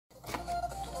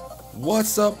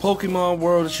What's up, Pokemon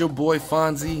World? It's your boy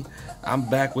Fonzie. I'm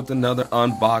back with another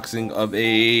unboxing of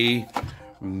a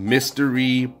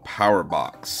mystery power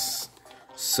box.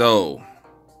 So,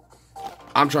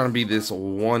 I'm trying to beat this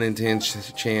 1 in 10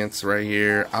 chance right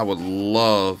here. I would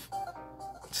love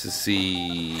to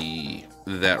see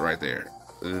that right there.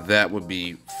 That would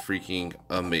be freaking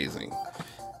amazing.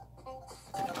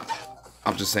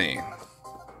 I'm just saying.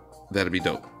 That'd be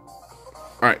dope.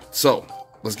 Alright, so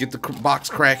let's get the box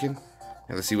cracking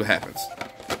and let's see what happens.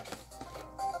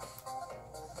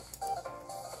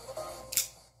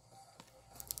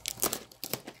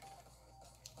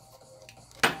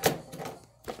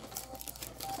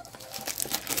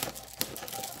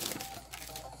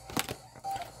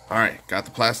 Alright, got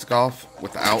the plastic off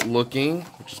without looking.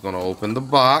 We're just going to open the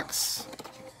box.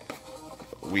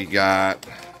 We got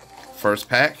first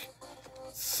pack,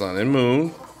 Sun and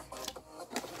Moon.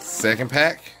 Second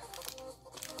pack,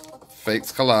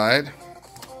 Fates Collide.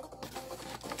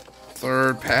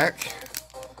 Third pack,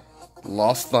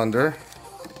 Lost Thunder.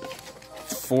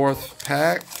 Fourth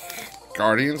pack,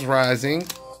 Guardians Rising.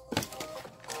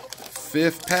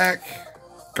 Fifth pack,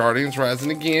 Guardians Rising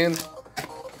again.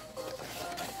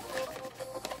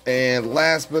 And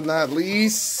last but not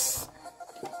least,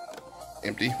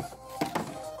 empty.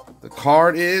 The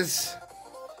card is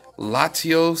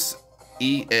Latios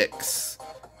EX.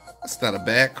 That's not a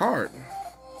bad card.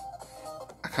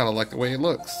 I kind of like the way it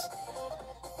looks.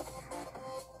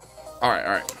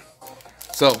 Alright.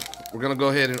 So, we're going to go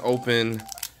ahead and open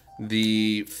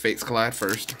the Fates Collide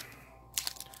first.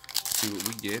 See what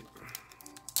we get.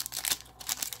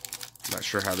 Not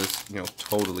sure how this,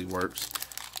 totally works.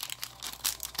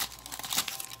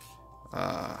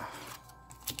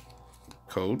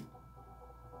 Code.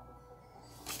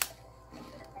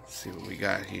 Let's see what we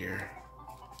got here.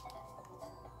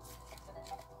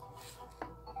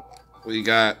 We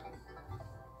got,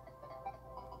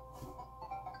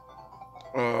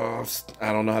 I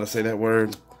don't know how to say that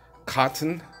word.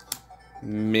 Cotton,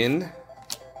 Min,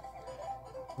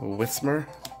 Whismer,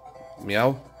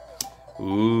 Meow.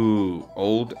 Ooh,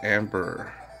 Old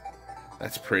Amber.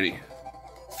 That's pretty.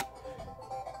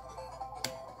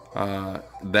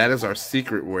 That is our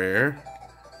secret wear.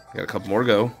 Got a couple more to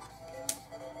go.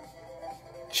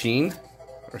 Sheen,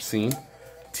 or Scene,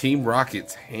 Team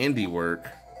Rocket's Handiwork.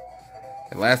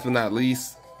 And last but not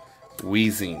least,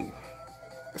 Wheezing.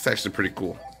 That's actually pretty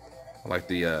cool. I like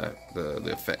the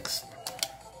effects.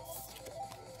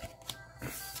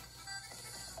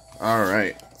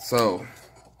 Alright, so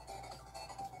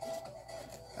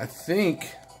I think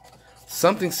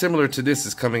something similar to this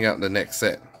is coming out in the next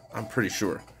set. I'm pretty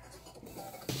sure.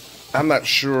 I'm not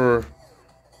sure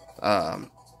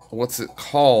what's it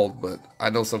called, but I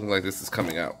know something like this is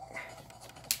coming out.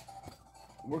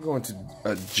 We're going to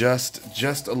adjust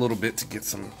just a little bit to get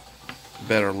some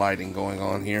better lighting going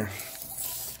on here.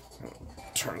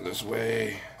 Turn this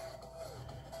way.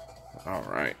 All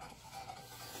right.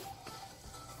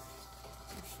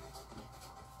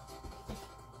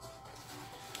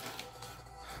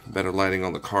 Better lighting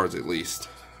on the cards at least.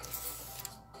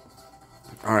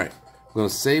 All right. We're going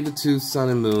to save the two Sun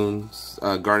and Moon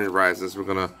Guardian Rises. We're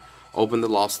going to open the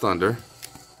Lost Thunder.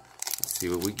 Let's see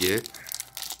what we get.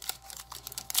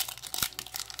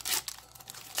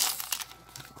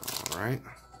 Alright.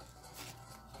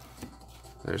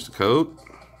 There's the code.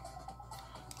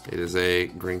 It is a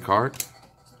green card.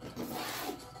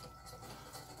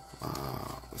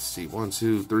 Let's see. 1,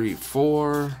 2, 3,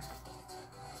 4.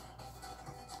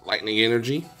 Lightning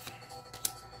Energy.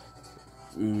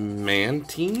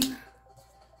 Mantine.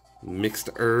 Mixed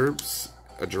Herbs,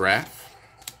 a Giraffe,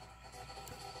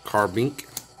 Carbink,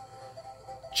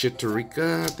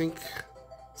 Chitorica, I think,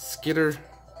 Skitter,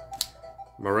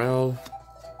 Morel,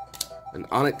 an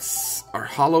Onyx. Our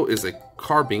hollow is a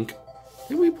Carbink.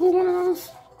 Did we pull one of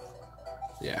those?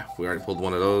 Yeah, we already pulled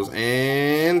one of those.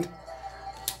 And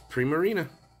Primarina.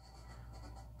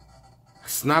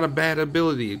 It's not a bad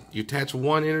ability. You attach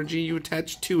one energy, you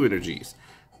attach two energies.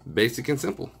 Basic and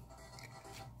simple.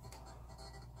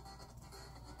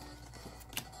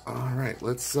 Alright,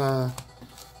 let's go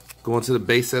into the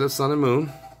base set of Sun and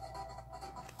Moon.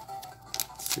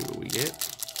 Let's see what we get.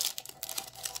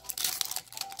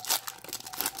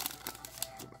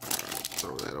 Alright,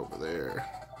 throw that over there.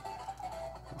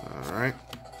 Alright.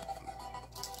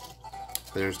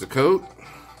 There's the coat.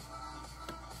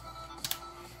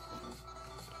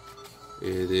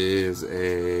 It is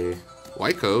a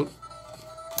white coat.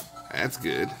 That's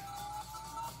good.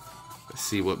 Let's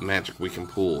see what magic we can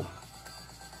pull.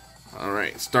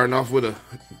 Alright, starting off with a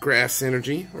grass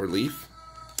energy, or leaf.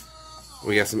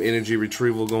 We got some energy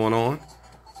retrieval going on.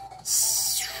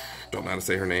 Don't know how to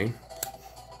say her name.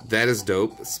 That is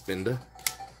dope. Spinda.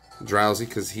 Drowsy,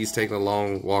 because he's taking a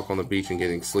long walk on the beach and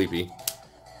getting sleepy.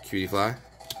 Cutie Fly.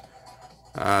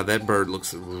 That bird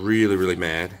looks really, really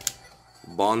mad.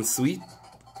 Bon Sweet.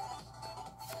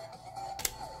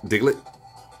 Diglett.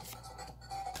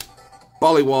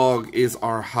 Bullywog is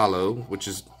our hollow, which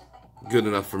is good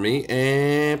enough for me.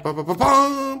 And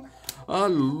a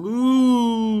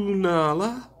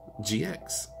Lunala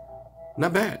GX.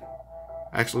 Not bad.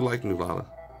 I actually like Lunala.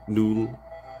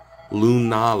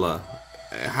 Lunala.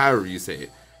 However you say it.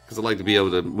 Because I like to be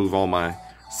able to move all my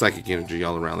psychic energy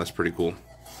all around. That's pretty cool.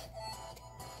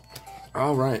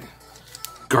 Alright.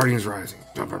 Guardians Rising.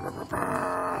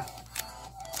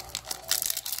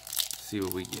 See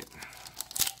what we get.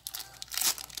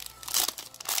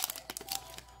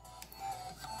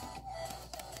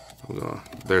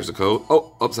 There's the code.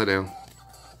 Oh, upside down.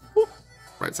 Whoop.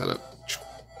 Right side up.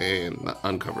 And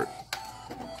uncovered.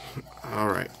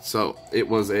 Alright, so it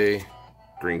was a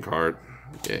green card.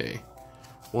 Yay.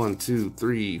 1, 2,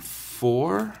 3,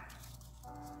 4.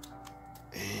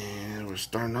 And we're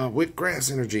starting off with grass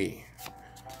energy.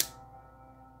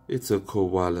 It's a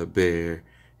koala bear.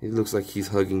 It looks like he's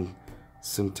hugging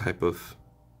some type of...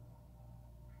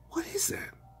 What is that?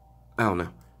 I don't know.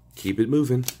 Keep it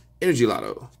moving. Energy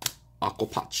Lotto.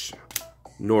 Aquapatch.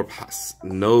 Norpass.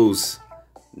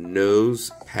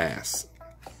 Nose Pass.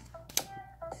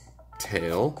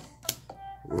 Tail.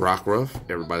 Rockruff.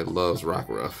 Everybody loves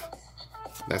Rockruff.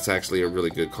 That's actually a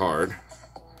really good card.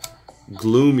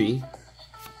 Gloomy.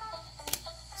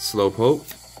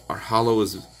 Slowpoke. Our hollow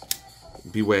is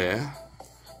Beware.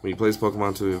 When you place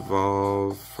Pokemon to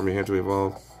evolve, from your hand to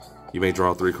evolve, you may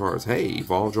draw 3 cards. Hey,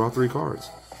 evolve, draw 3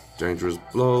 cards. Dangerous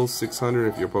Blow, 600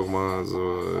 if your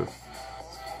Pokemon's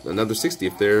another 60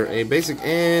 if they're a basic,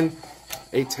 and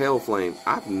a Tailflame.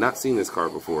 I've not seen this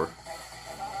card before.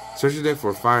 Search your deck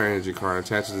for a fire energy card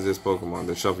attached to this Pokemon,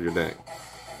 then shuffle your deck.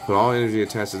 Put all energy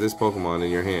attached to this Pokemon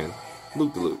in your hand.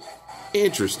 Loop the loop.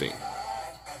 Interesting.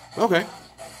 Okay.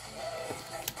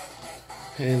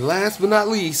 And last but not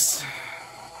least,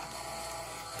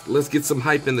 let's get some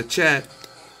hype in the chat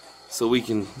so we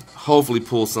can hopefully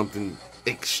pull something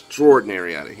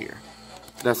extraordinary out of here.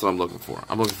 That's what I'm looking for.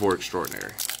 I'm looking for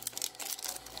extraordinary.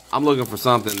 I'm looking for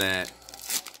something that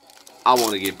I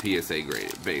want to get PSA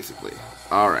graded, basically.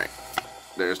 Alright.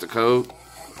 There's the code.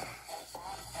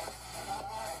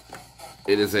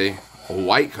 It is a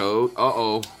white code.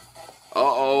 Uh-oh.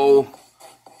 Uh-oh.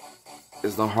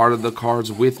 Is the heart of the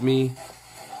cards with me?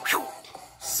 Whew.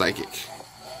 Psychic.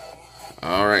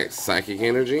 Alright. Psychic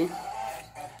energy.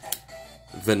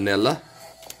 Vanilla.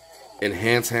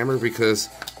 Enhance Hammer, because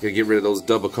you get rid of those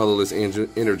double colorless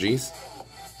energies.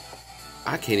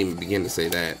 I can't even begin to say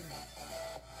that.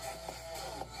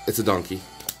 It's a donkey.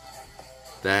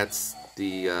 That's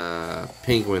the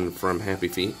penguin from Happy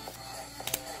Feet.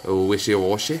 Oh, Wishy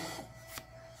Washy.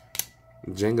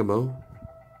 Jangamo.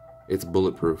 It's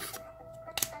bulletproof.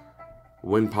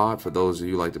 Windpod, for those of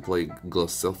you who like to play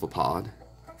Glacephapod.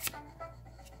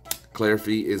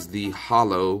 Clarify is the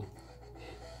hollow.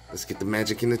 Let's get the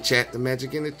magic in the chat. The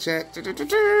magic in the chat.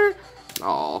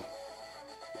 Aw.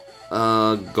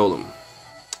 Golem.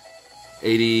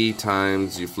 80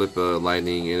 times you flip a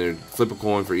flip a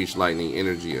coin for each lightning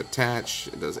energy attached.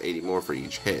 It does 80 more for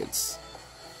each heads.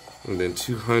 And then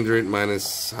 200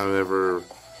 minus however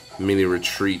many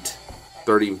retreat.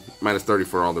 30 minus 30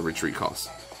 for all the retreat costs.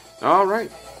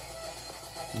 Alright.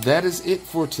 That is it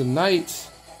for tonight.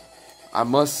 I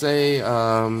must say,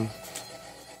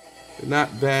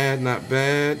 not bad, not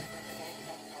bad.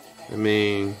 I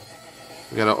mean,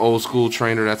 we got an old school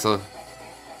trainer that's a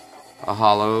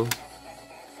hollow.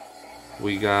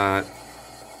 We got,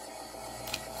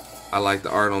 I like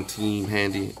the art on Team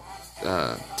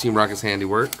Rocket's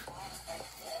handiwork.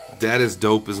 That is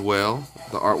dope as well.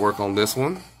 The artwork on this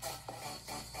one.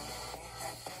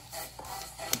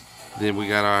 Then we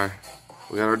got our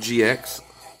GX.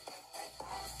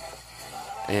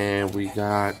 And we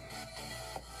got,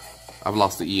 I've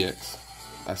lost the EX.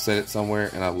 I said it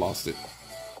somewhere and I've lost it.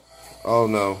 Oh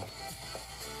no.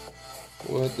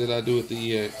 What did I do with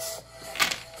the EX?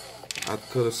 I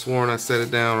could have sworn I set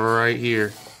it down right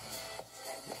here.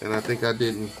 And I think I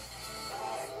didn't.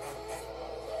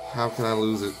 How can I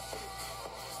lose it?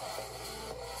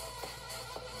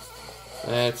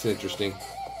 That's interesting.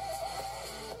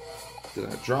 Did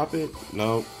I drop it?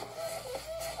 No.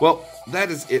 Well, that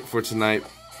is it for tonight.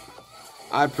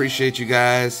 I appreciate you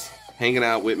guys hanging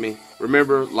out with me.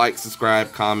 Remember, like,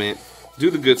 subscribe, comment, do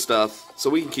the good stuff so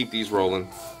we can keep these rolling.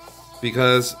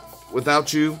 Because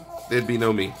without you, there'd be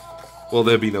no me. Well,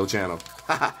 there'd be no channel.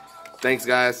 Thanks,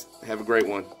 guys. Have a great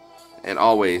one. and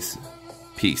always,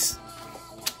 peace.